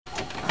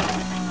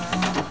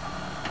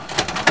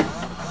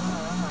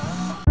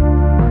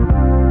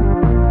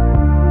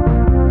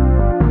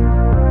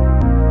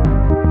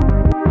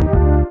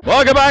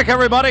Welcome back,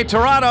 everybody.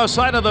 Toronto,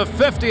 site of the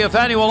 50th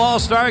annual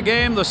All-Star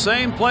Game, the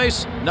same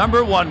place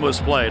number 1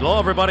 was played. Hello,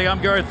 everybody.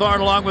 I'm Gary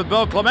Thorne, along with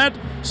Bill Clement,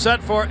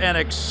 set for an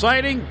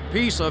exciting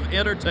piece of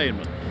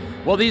entertainment.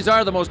 Well, these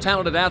are the most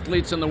talented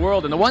athletes in the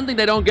world, and the one thing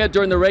they don't get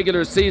during the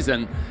regular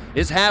season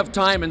is have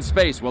time and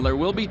space. Well, there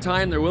will be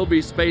time, there will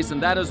be space,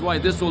 and that is why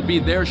this will be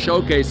their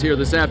showcase here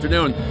this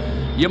afternoon.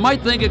 You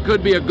might think it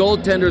could be a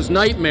goaltender's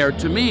nightmare.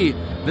 To me,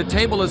 the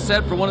table is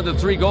set for one of the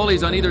 3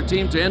 goalies on either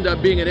team to end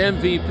up being an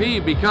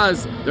MVP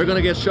because they're going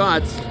to get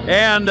shots.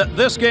 And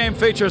this game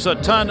features a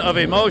ton of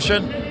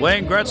emotion.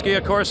 Wayne Gretzky,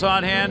 of course,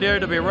 on hand here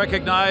to be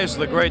recognized.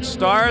 The great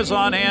stars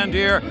on hand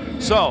here.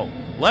 So,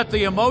 let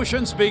the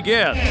emotions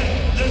begin.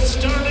 And the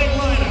starting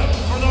lineup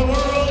for the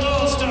World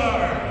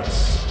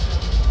All-Stars.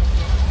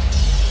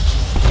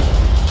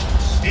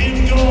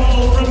 In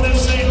goal from the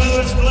St.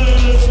 Louis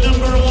Blues,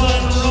 number 1,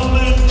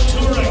 Roman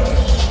Turek.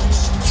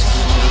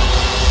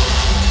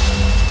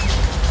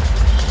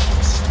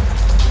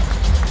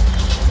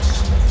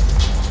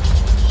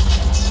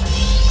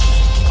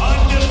 On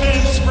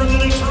defense from the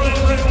Detroit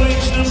Red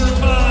Wings, number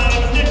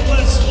 5,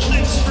 Nicholas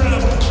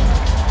Lidstrom.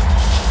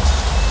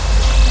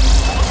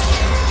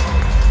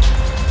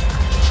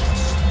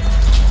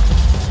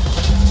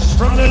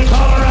 From the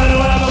Colorado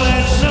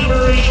Avalanche,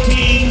 number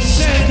 18,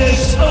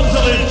 Sandis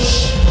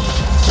Ozolic.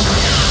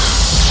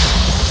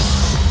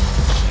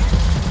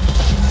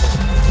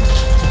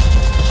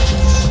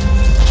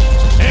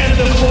 And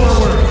the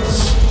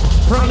forwards,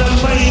 from the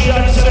Mighty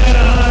Ducks of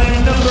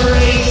Anaheim, number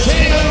 8,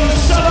 Teemu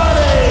Savard.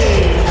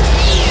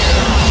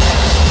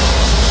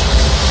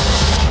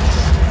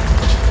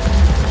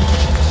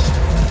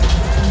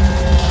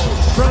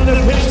 From the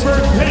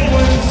Pittsburgh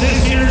Penguins,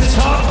 this year's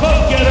top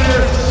vote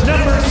getter,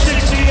 number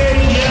 68,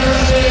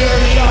 Jaromir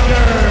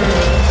Jagr.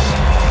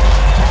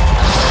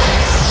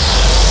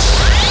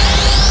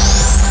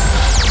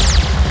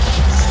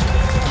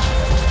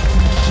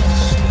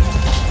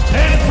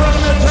 And from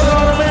the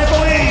Toronto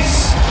Maple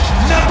Leafs,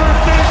 number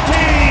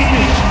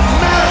 13,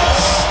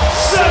 Mats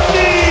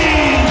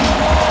Sundin.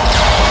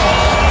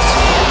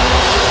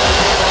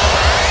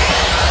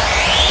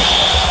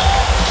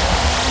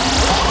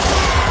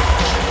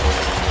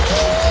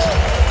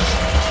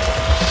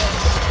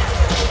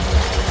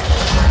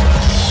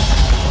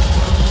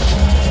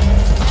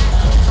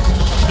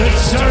 The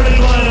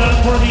starting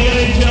lineup for the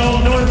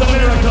NHL North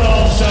America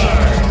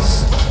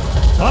All-Stars.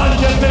 On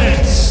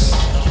defense,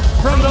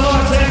 from the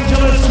Los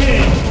Angeles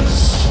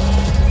Kings,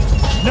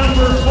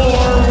 number 4,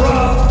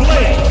 Rob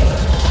Blake.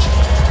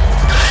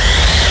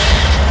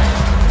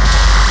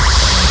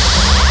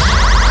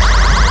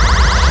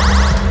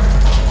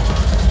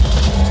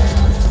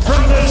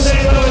 From the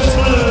St. Louis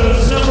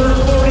Blues, number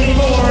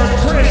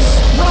 44, Chris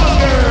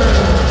Pronger.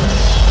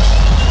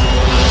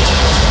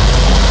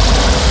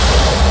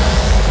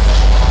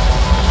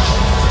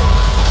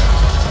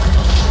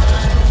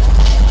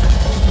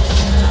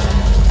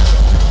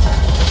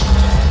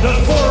 The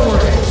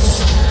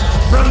forwards,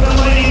 from the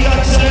Mighty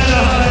Ducks of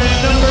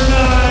Anaheim, number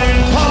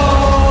 9,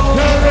 Paul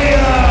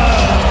Kariya.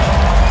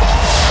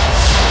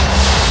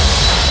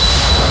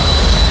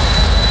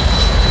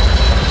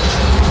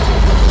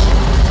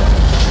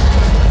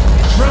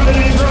 From the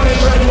Detroit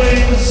Red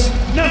Wings,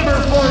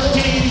 number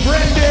 14,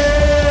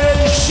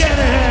 Brendan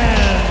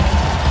Shanahan.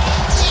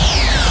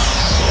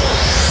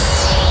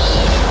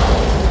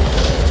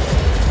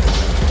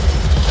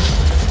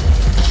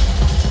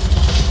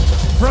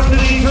 From the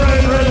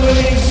Detroit Red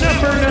Wings,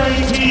 number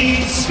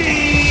 19,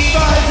 Steve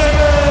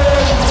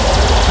Yzerman.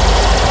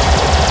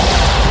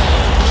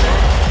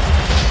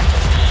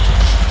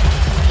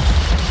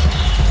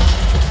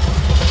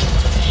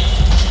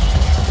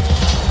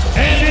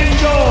 And in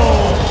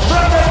goal,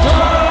 from the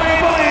Toronto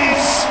Maple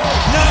Leafs,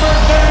 number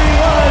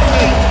 31,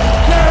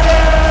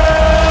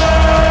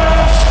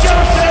 Curtis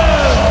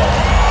Joseph.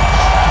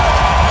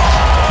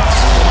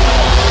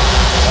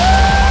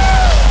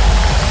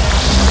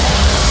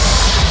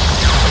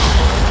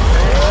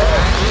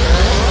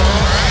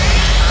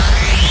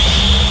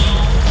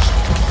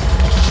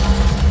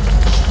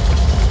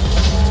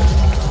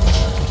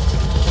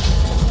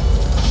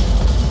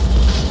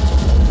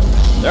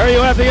 There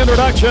you have the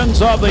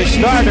introductions of the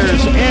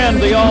starters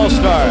and the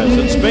All-Stars.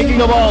 And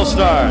speaking of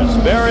All-Stars,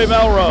 Barry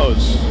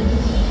Melrose.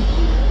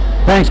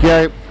 Thanks,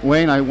 Gary.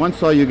 Wayne, I once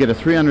saw you get a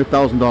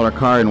 $300,000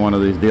 car in one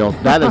of these deals.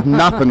 That is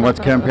nothing what's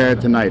compared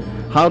tonight.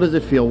 How does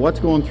it feel? What's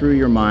going through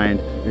your mind?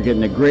 You're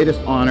getting the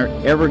greatest honor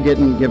ever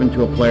given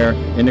to a player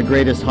in the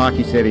greatest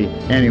hockey city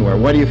anywhere.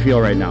 What do you feel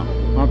right now?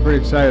 I'm pretty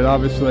excited.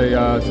 Obviously,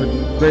 it's a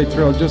great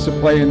thrill just to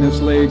play in this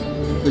league.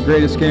 It's the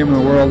greatest game in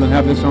the world, and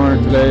have this honor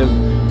today is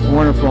a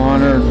wonderful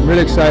honor. I'm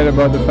really excited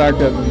about the fact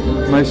that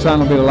my son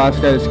will be the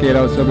last guy to skate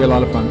out, so it'll be a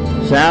lot of fun.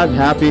 Sad?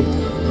 Happy?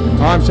 Oh,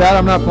 I'm sad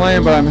I'm not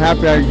playing, but I'm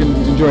happy I can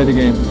enjoy the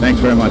game. Thanks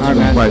very much. All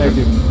right, It's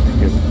been a pleasure.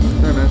 Thank you. Thank you.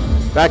 All right,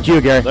 man. Back to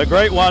you, Gary. The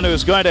great one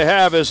who's going to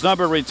have his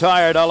number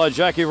retired, a la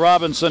Jackie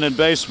Robinson in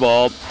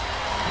baseball. Please join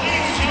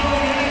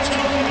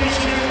NHL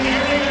Commissioner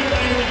Gary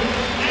Bettman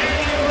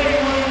and the great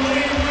one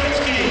Wayne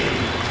Gretzky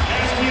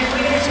as we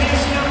raise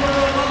his number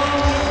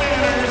along with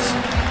banners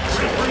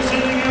representing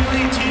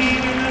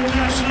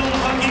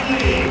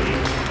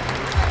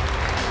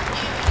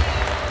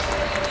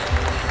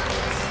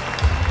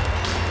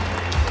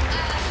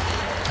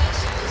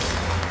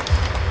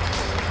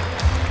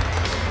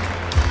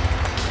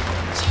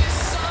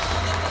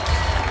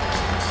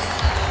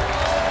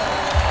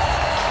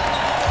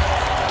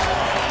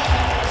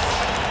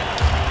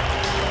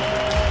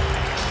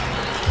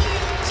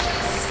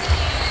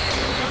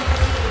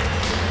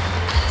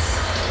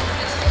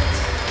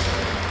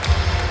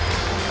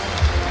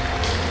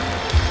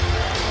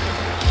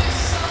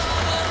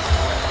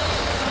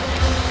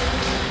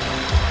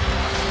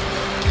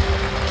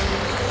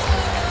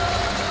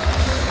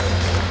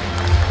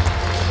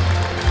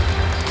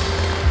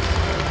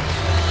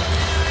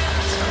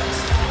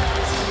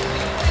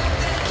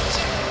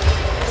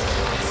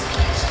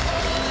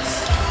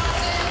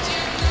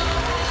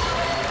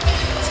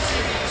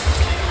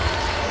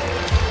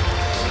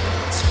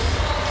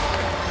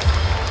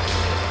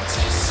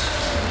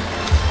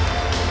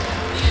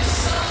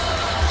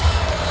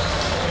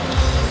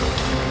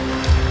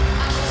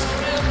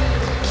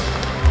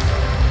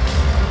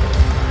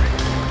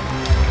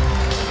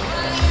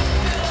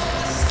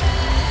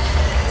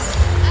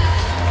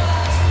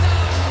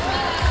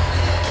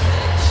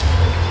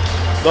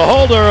the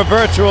holder of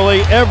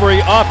virtually every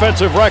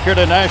offensive record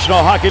in National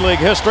Hockey League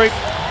history.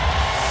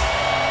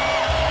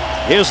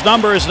 His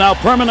number is now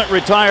permanently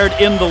retired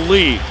in the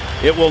league.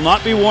 It will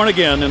not be worn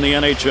again in the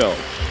NHL.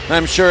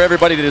 I'm sure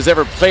everybody that has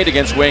ever played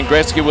against Wayne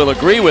Gretzky will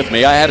agree with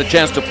me. I had a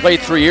chance to play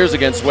 3 years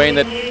against Wayne,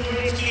 that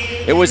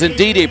it was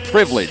indeed a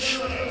privilege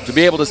to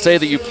be able to say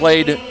that you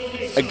played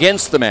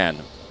against the man.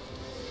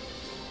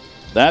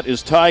 That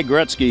is Ty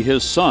Gretzky,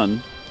 his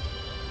son,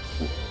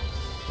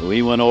 who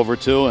he went over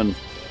to and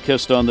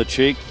kissed on the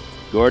cheek.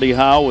 Gordie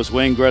Howe was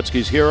Wayne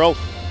Gretzky's hero.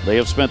 They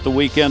have spent the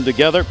weekend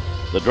together.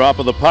 The drop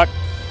of the puck,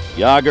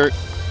 Jagr,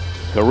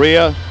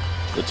 Correa,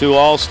 the two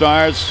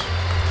All-Stars.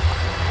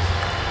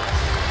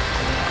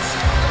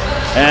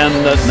 And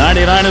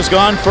 99 is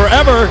gone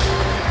forever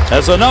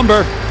as a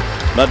number,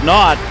 but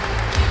not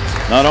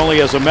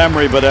only as a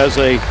memory, but as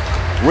a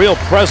real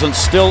presence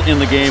still in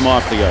the game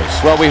off the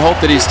ice. Well, we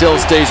hope that he still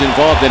stays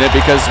involved in it,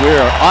 because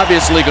we're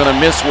obviously going to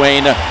miss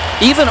Wayne.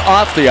 Even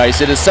off the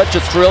ice, it is such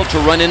a thrill to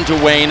run into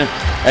Wayne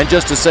and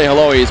just to say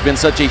hello. He's been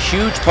such a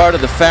huge part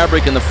of the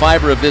fabric and the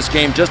fiber of this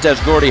game, just as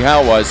Gordie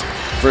Howe was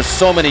for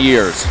so many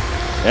years.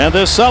 And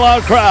this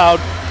sellout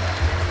crowd,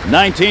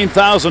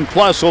 19,000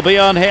 plus, will be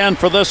on hand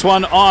for this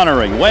one,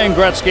 honoring Wayne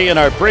Gretzky in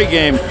our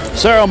pregame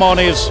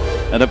ceremonies.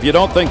 And if you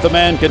don't think the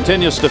man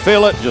continues to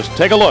feel it, just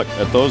take a look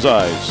at those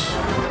eyes.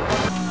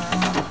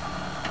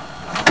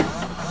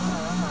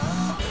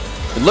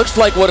 It looks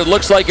like what it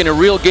looks like in a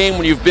real game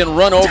when you've been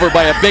run over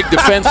by a big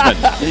defenseman.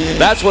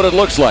 That's what it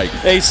looks like.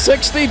 A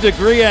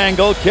 60-degree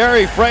angle.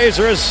 Kerry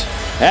Fraser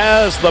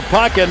has the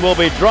puck and will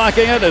be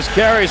dropping it as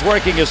Kerry's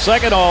working his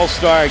second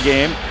All-Star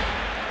game.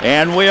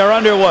 And we are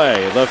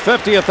underway. The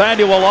 50th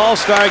annual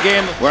All-Star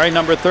game, wearing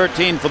number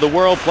 13 for the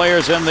world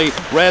players in the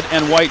red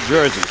and white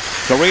jerseys.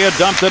 Correa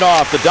dumped it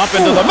off. The dump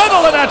into the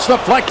middle, and that's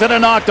deflected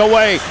and knocked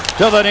away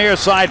to the near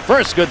side.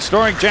 First good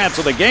scoring chance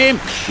of the game.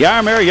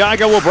 Jaromir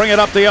Jagr will bring it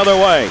up the other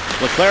way.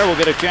 Leclerc will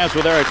get a chance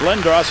with Eric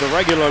Lindros, a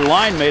regular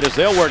line mate, as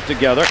they'll work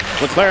together.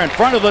 Leclerc in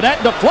front of the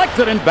net,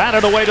 deflected and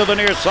batted away to the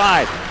near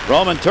side.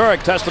 Roman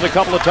Turek tested a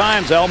couple of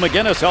times. Al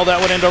McGinnis held that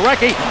one into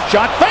Recchi.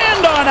 Shot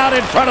fanned on out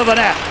in front of the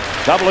net.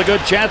 Couple of good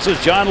chances.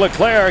 John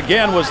Leclerc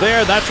again was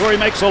there. That's where he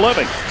makes a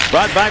living.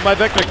 Brought back by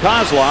Victor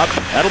Kozlov.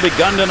 That'll be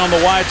gunned in on the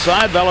wide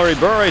side. Valerie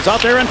Bure is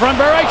out there in front.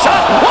 Bure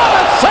shot. What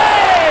a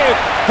save!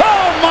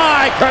 Oh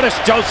my! Curtis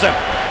Joseph,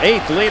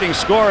 8th leading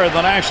scorer in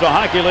the National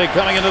Hockey League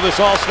coming into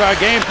this All-Star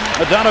game.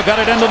 Adano got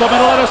it into the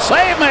middle and a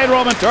save made.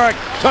 Roman Turek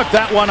took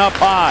that one up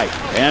high.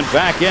 And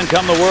back in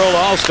come the World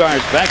All-Stars.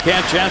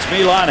 Backhand chance,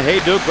 Milan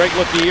Hajduk. Great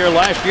looking year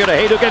last year to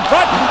Hajduk in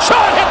front.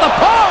 Shot hit the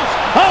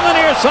post! On the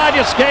near side,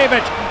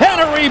 Yuskevich,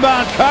 and a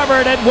rebound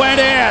covered. It went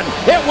in.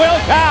 It will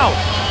count.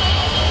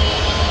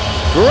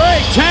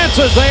 Great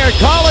chances. They are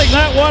calling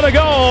that one a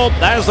goal.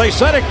 As they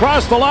set it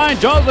across the line,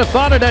 Joseph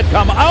thought it had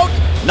come out.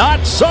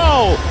 Not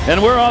so,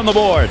 and we're on the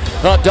board.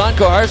 Don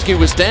Koharski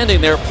was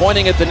standing there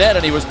pointing at the net,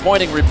 and he was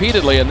pointing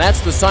repeatedly, and that's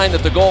the sign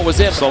that the goal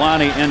was in.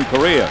 Solani in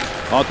Korea.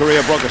 While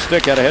Korea broke a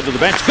stick, had to head to the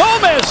bench.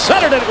 Gomez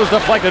centered it. It was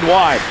deflected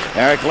wide.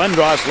 Eric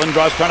Lindros.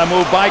 Lindros trying to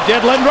move by.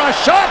 Did Lindros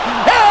shot?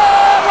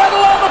 And right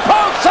along the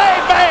post.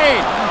 Save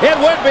made. It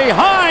went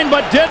behind,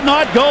 but did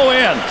not go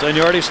in.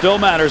 Seniority still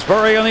matters.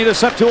 Bure will need a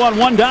step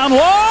 2-on-1 down low,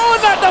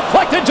 and that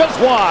deflected just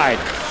wide.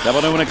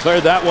 Devil Newman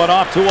cleared that one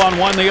off.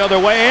 2-on-1 the other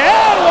way,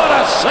 and what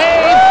a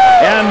save!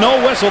 And no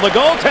whistle. The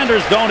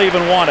goaltenders don't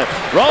even want it.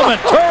 Roman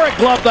Turek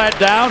gloved that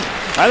down.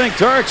 I think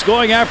Turek's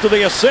going after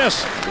the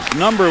assist. He's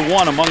number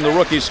 1 among the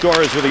rookie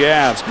scorers for the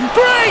Avs.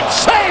 Great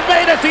save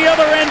made at the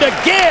other end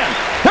again.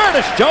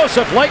 Curtis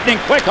Joseph lightning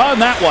quick on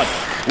that one.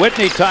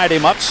 Whitney tied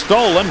him up.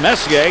 Stolen.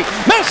 Messier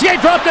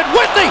dropped it.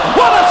 Whitney,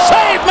 what a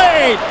save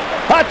made!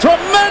 A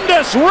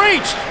tremendous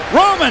reach.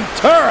 Roman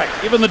Turek.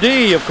 Even the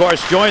D, of course,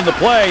 joined the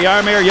play.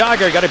 Jaromir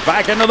Jagr got it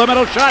back into the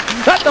middle shot.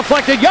 That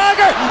deflected.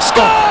 Jagr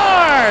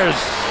scores!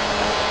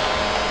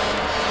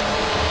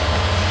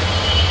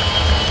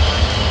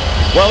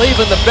 Well,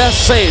 even the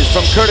best saves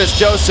from Curtis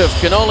Joseph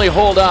can only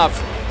hold off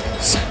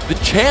the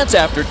chance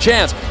after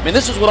chance. I mean,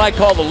 this is what I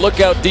call the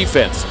lookout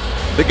defense.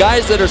 The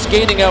guys that are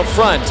skating out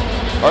front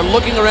are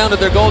looking around at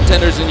their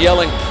goaltenders and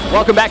yelling.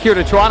 Welcome back here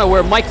to Toronto,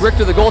 where Mike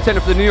Richter, the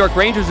goaltender for the New York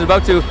Rangers, is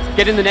about to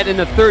get in the net in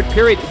the third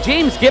period.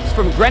 James Gibbs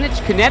from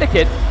Greenwich,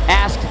 Connecticut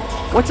asked,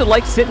 what's it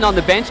like sitting on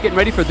the bench getting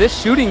ready for this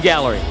shooting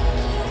gallery?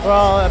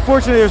 Well,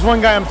 unfortunately, there's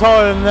one guy I'm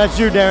taller than, that's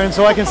you, Darren,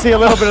 so I can see a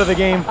little bit of the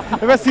game.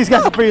 The rest of these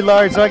guys are pretty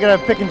large, so I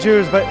gotta pick and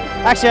choose. But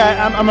actually,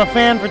 I'm a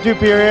fan for 2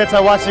 periods.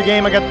 I watch the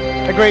game, I got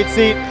a great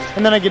seat,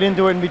 and then I get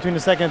into it in between the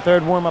second and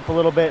third, warm up a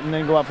little bit, and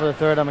then go out for the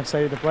third. I'm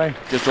excited to play.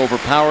 Just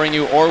overpowering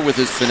you, or with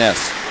his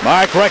finesse.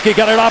 Mark Recchi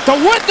got it off to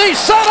Whitney,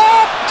 set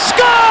up,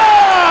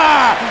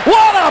 score!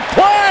 What a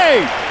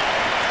play!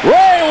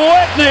 Ray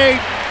Whitney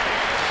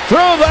threw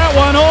that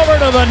one over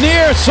to the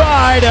near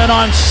side and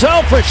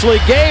unselfishly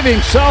gave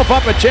himself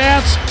up a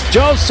chance.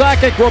 Joe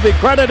Sakic will be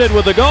credited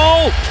with the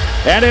goal,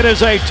 and it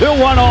is a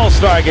 2-1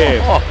 All-Star game.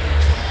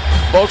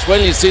 Folks, wait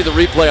till you see the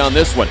replay on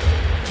this one.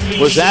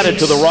 was added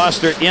to the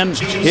roster in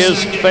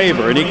his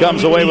favor, and he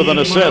comes away with an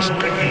assist.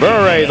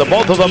 Bure, the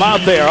both of them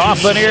out there,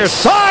 off the near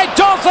side.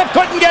 Joseph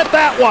couldn't get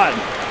that one.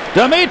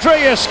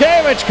 Dmitry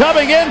Yushkevich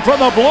coming in from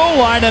the blue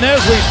line, and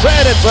as we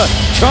said, it's a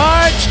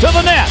charge to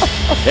the net,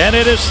 and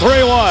it is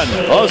 3-1.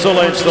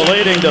 Ozolic, the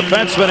leading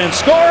defenseman in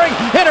scoring,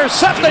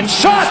 intercepted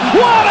shot.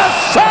 What a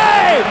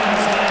save!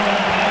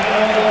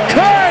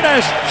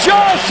 Curtis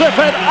Joseph,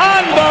 an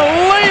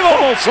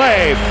unbelievable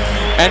save.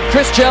 And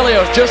Chris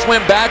Chelios just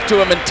went back to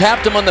him and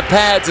tapped him on the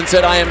pads and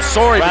said, "I am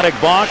sorry." Radek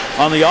Bonk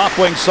on the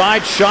off-wing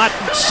side, shot,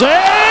 save,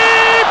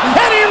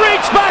 and he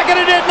reached back and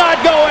it did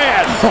not go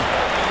in.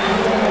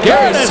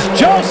 Curtis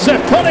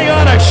Joseph putting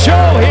on a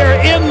show here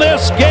in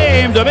this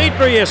game.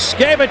 Dmitry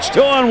Yushkevich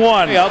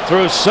 2-on-1. Out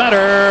through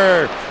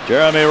center,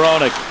 Jeremy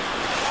Roenick.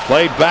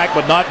 Played back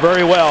but not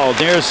very well.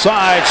 Near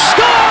side,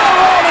 score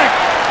Roenick!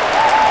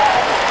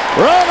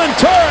 Roman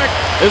Turek,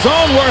 his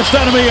own worst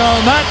enemy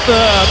on that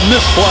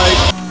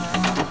misplay.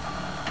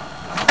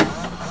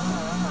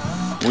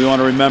 We want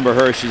to remember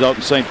her. She's out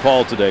in St.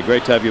 Paul today.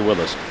 Great to have you with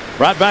us.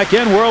 Brought back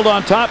in, World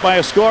on top by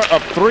a score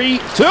of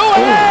 3-2,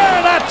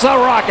 and that's a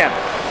rocket.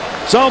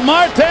 So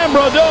Martin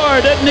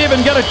Brodeur didn't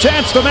even get a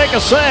chance to make a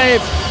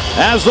save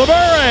as the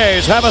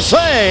Bures have a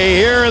say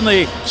here in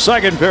the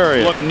second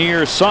period. Look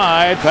near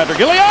side, Patrick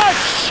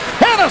Iliash,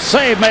 and a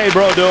save made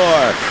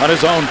Brodeur on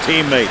his own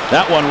teammate.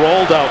 That one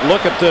rolled out.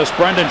 Look at this,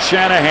 Brendan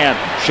Shanahan.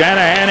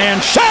 Shanahan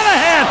and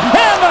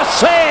the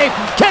save.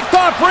 Kicked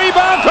off,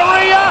 rebound,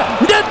 Korea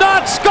did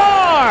not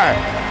score.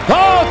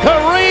 Oh,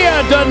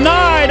 Korea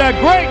denied a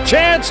great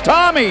chance,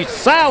 Tommy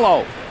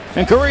Salo.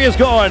 And Korea's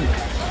going,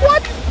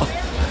 what?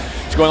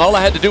 He's going, all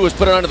I had to do was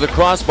put it under the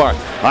crossbar.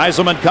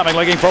 Eiselman coming,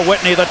 looking for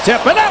Whitney, the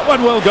tip, and that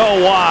one will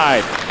go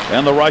wide.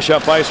 And the rush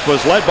up ice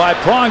was led by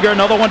Pronger.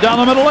 Another one down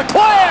the middle.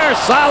 Leclerc.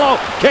 Salo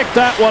kicked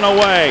that one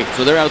away.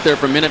 So they're out there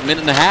for a minute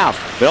and a half.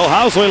 Bill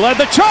Housley led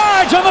the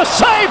charge, and the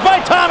save by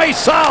Tommy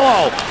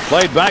Salo.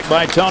 Played back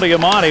by Tony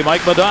Amani,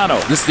 Mike Modano.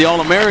 This is the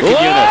All-American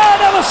unit.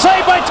 And the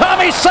save by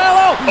Tommy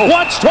Salo.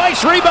 Once,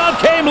 twice, rebound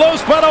came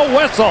loose, but a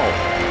whistle.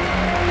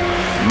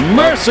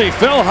 Mercy,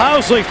 Phil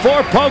Housley,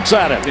 4 pokes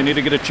at it. They need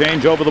to get a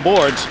change over the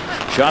boards.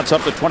 Shots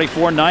up to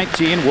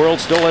 24-19. World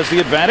still has the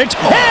advantage.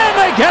 And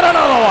they get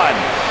another one.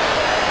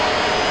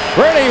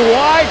 Pretty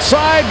wide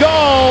side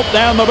goal.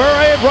 And the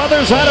Bure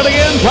brothers had it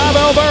again.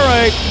 Pavel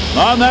Bure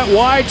on that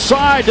wide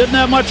side. Didn't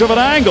have much of an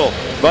angle,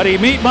 but he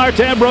beat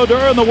Martin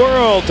Brodeur, and the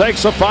World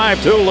takes a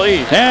 5-2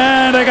 lead.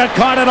 And they got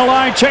caught in a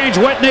line change.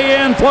 Whitney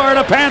in,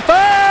 Florida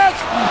Panthers.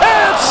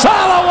 And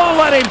Salo won't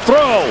let him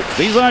through.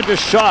 These aren't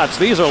just shots.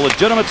 These are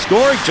legitimate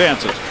scoring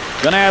chances.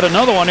 Gonna add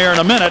another one here in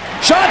a minute.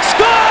 Shot,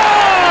 score!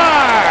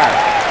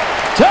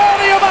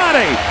 Tony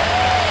Amani.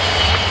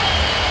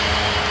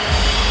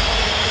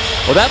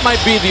 Well, that might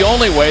be the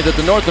only way that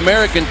the North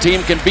American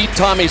team can beat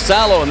Tommy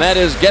Salo, and that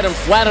is get him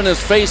flat on his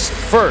face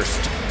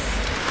first.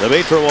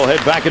 Dimitra will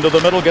head back into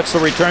the middle, gets the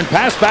return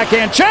pass,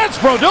 backhand chance,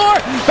 Brodeur!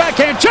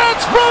 Backhand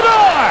chance,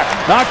 Brodeur!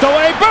 Knocked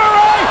away,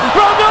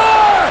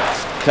 Brodeur!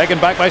 Taken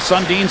back by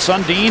Sundin,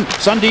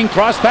 Sundin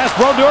cross pass,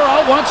 Brodeur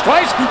out once,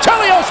 twice,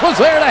 Chelios was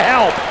there to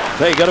help!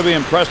 Hey, got to be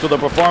impressed with the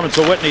performance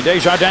of Whitney.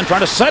 Desjardins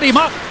trying to set him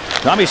up.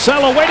 Tommy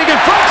Salo waiting in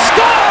front,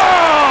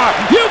 score!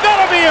 You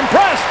got to be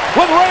impressed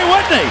with Ray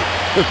Whitney!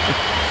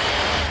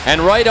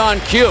 And right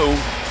on cue,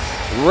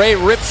 Ray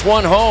rips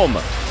one home.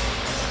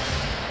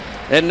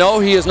 And no,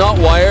 he is not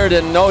wired,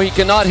 and no, he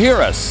cannot hear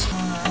us.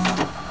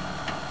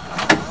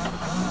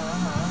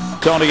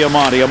 Tony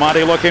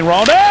Amati looking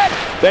wrong.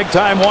 Big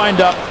time wind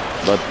up.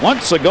 But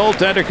once a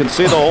goaltender can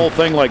see the whole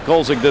thing like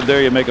Kolzig did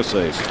there, you make a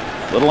save.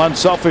 Little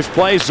unselfish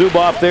play.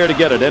 Zubov there to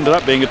get it. Ended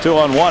up being a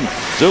 2-on-1.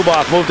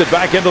 Zubov moved it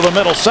back into the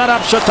middle. Set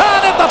up. Shatan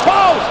at the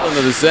post. One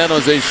of the San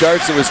Jose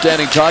Sharks that was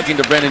standing talking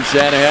to Brendan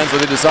Shanahan, so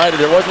they decided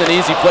it wasn't an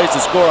easy place to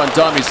score on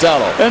Tommy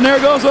Salo. And there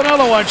goes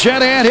another one.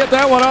 Shanahan hit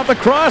that one off the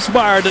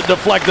crossbar that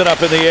deflected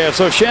up in the air.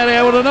 So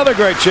Shanahan with another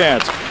great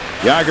chance.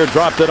 Yager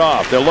dropped it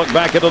off. They'll look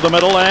back into the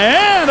middle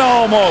and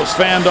almost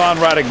fanned on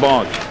Radek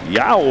Bonk.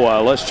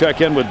 Yow! Let's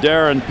check in with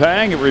Darren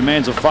Pang. It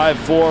remains a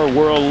 5-4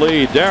 world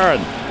lead.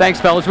 Darren.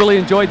 Thanks, fellas. Really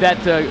enjoyed that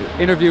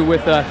interview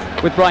with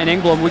Brian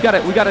Engblom. We got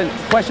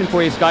a question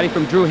for you, Scotty,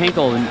 from Drew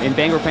Hinkle in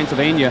Bangor,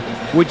 Pennsylvania.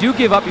 Would you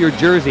give up your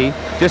jersey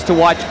just to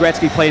watch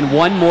Gretzky play in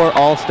one more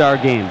All-Star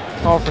game?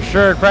 Oh, for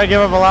sure. I'd probably give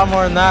up a lot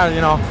more than that.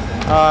 You know,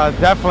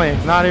 definitely.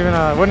 Not even.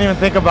 Wouldn't even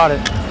think about it.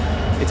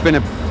 It's been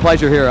a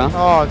pleasure here, huh?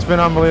 Oh, it's been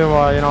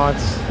unbelievable. You know,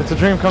 it's a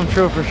dream come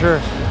true for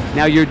sure.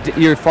 Now,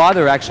 your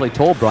father actually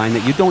told Brian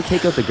that you don't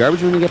take out the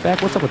garbage when you get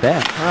back. What's up with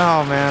that?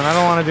 Oh, man, I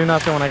don't want to do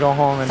nothing when I go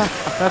home, and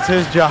that's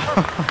his job.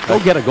 Go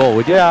get a goal,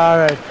 would you? Yeah, all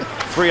right.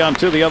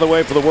 3-on-2 the other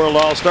way for the World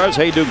All-Stars.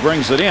 Hayduke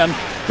brings it in.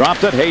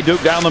 Dropped it.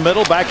 Hayduke down the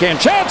middle. Backhand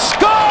chance.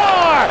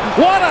 Score!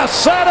 What a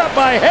setup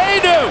by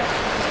Hayduke!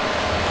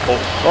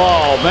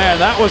 Oh, man,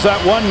 that was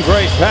that one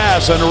great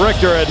pass, and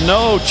Richter had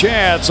no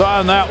chance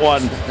on that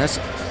one.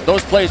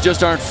 Those plays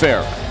just aren't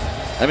fair.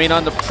 I mean,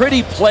 on the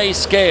pretty play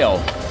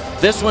scale,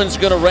 this one's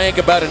going to rank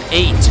about an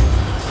 8.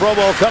 Pro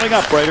Bowl coming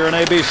up right here in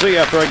ABC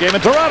after a game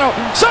in Toronto.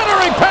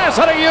 Centering pass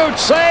out of huge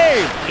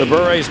save. The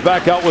Bure's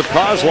back out with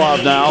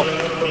Kozlov now.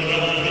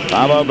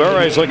 Pavel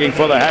Bure's looking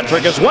for the hat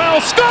trick as well.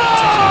 Score!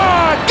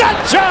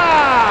 Gotcha!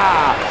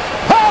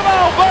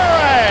 Pavel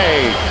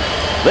Bure!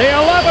 The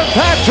 11th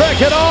hat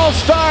trick in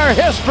All-Star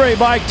history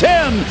by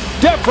 10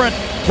 different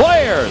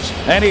players.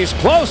 And he's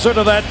closer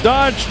to that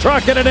Dodge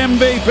truck and an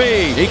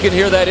MVP. He can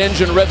hear that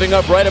engine revving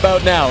up right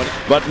about now.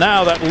 But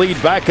now that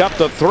lead back up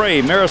to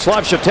 3.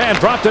 Miroslav Shatan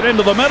dropped it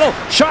into the middle.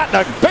 Shot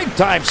and a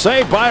big-time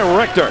save by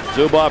Richter.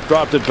 Zubov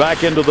dropped it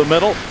back into the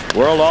middle.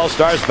 World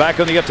All-Stars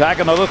back in the attack.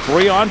 Another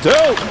 3-on-2.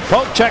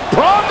 Poke check.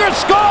 Pronger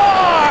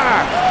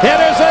score! It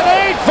is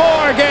an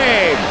 8-4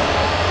 game.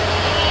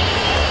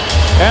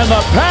 And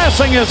the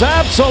passing is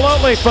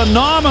absolutely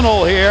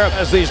phenomenal here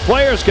as these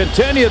players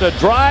continue to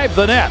drive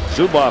the net.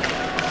 Zubov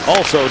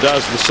also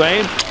does the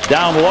same.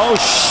 Down low,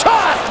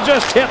 shot!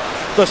 Just hit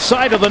the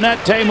side of the net,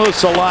 Teemu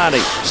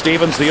Solani.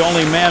 Stevens the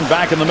only man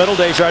back in the middle.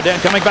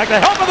 Desjardins coming back to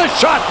help with a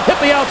shot. Hit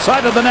the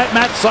outside of the net,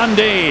 Matt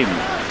Sundin.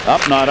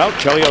 Up, not out.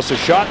 Chelios'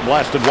 shot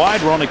blasted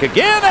wide. Roenick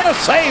again, and a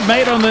save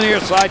made on the near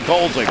side.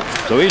 Kolzig.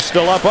 So he's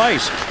still up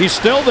ice. He's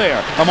still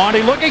there.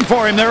 Amandi looking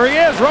for him. There he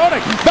is.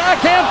 Roenick.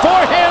 Backhand,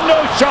 forehand,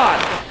 no shot.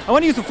 I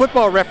want to use a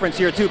football reference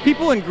here, too.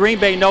 People in Green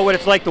Bay know what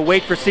it's like to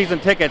wait for season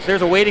tickets.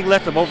 There's a waiting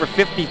list of over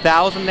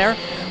 50,000 there.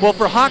 Well,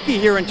 for hockey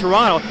here in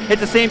Toronto, it's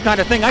the same kind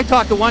of thing. I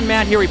talked to one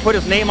man here. He put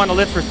his name on the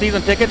list for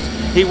season tickets.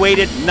 He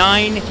waited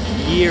 9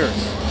 years.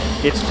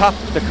 It's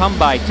tough to come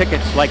by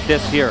tickets like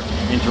this here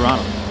in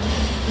Toronto.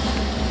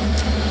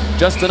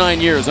 Just the 9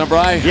 years, huh,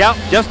 Bri? Yep,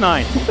 just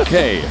 9.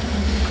 Okay.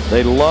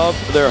 They love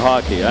their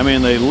hockey. I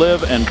mean, they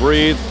live and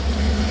breathe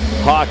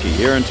hockey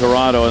here in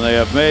Toronto, and they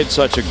have made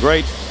such a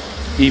great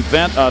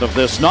event out of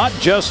this, not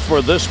just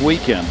for this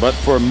weekend, but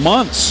for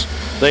months.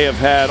 They have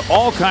had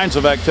all kinds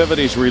of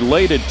activities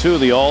related to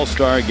the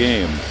All-Star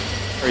game.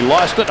 He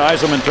lost it.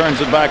 Yzerman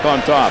turns it back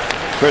on top.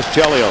 Chris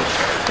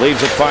Chelios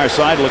leaves it far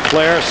side.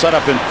 Leclerc set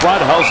up in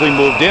front. Housley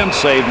moved in.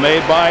 Save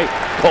made by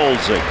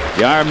Kolzig.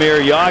 Jaromir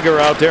Jagr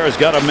out there has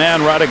got a man.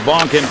 Radek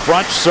Bonk in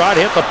front. Shot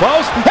hit the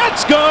post.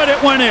 That's good.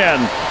 It went in.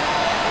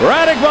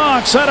 Radek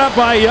Bonk set up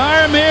by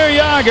Jaromir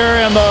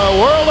Jagr, and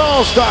the World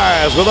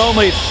All-Stars, with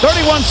only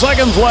 31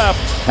 seconds left,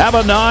 have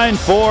a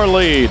 9-4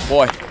 lead.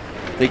 Boy,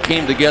 they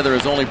came together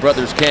as only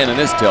brothers can in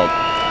this tilt.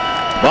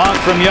 Bonk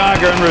from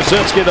Jagr and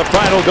Rosicki, the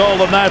final goal,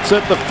 and that's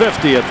it. The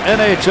 50th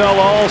NHL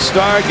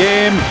All-Star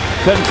Game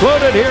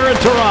concluded here in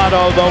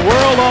Toronto. The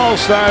World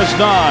All-Stars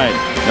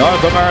 9,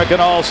 North American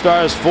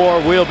All-Stars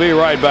 4. We'll be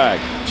right back.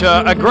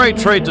 A great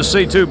treat to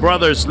see two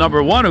brothers,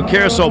 number one, who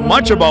care so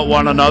much about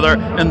one another,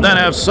 and then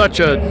have such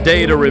a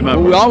day to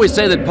remember. We always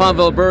say that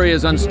Pavel Bure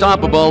is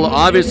unstoppable,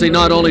 obviously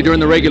not only during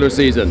the regular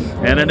season.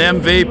 And an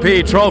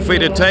MVP trophy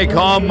to take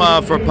home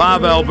for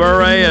Pavel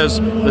Bure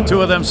as the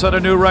two of them set a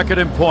new record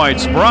in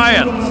points.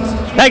 Brian.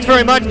 Thanks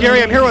very much,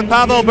 Gary. I'm here with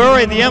Pavel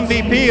Bure, the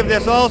MVP of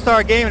this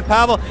All-Star game. And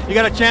Pavel, you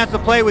got a chance to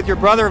play with your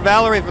brother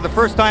Valerie for the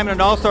first time in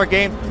an All-Star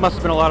game. Must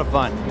have been a lot of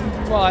fun.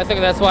 Well, I think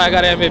that's why I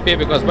got MVP,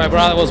 because my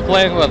brother was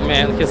playing with me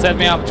and he set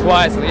me up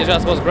twice and he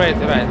just was great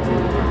tonight.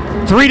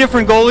 3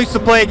 different goalies to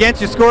play against.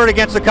 You scored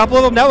against a couple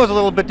of them. That was a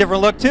little bit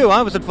different look too,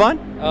 huh? Was it fun?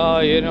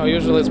 You know,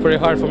 usually it's pretty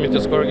hard for me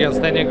to score against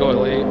any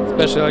goalie,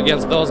 especially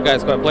against those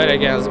guys who I played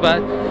against.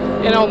 But,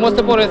 you know, most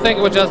important thing,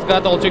 we just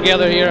got all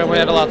together here and we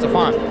had lots of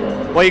fun.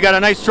 Well, you got a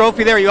nice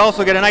trophy there. You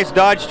also get a nice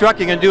Dodge truck.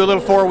 You going to do a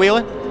little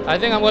four-wheeling? I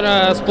think I'm going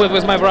to split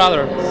with my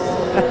brother.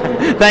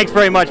 Thanks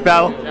very much,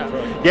 Pavel.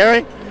 Yeah.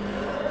 Gary?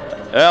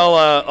 Well,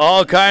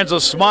 all kinds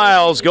of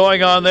smiles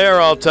going on there,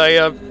 I'll tell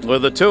you,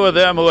 with the two of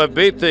them who have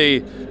beat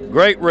the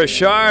great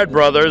Richard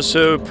brothers,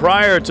 who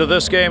prior to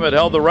this game had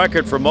held the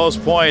record for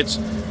most points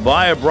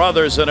by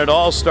brothers in an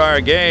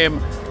All-Star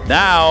game.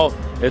 Now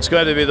it's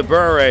going to be the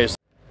Bures.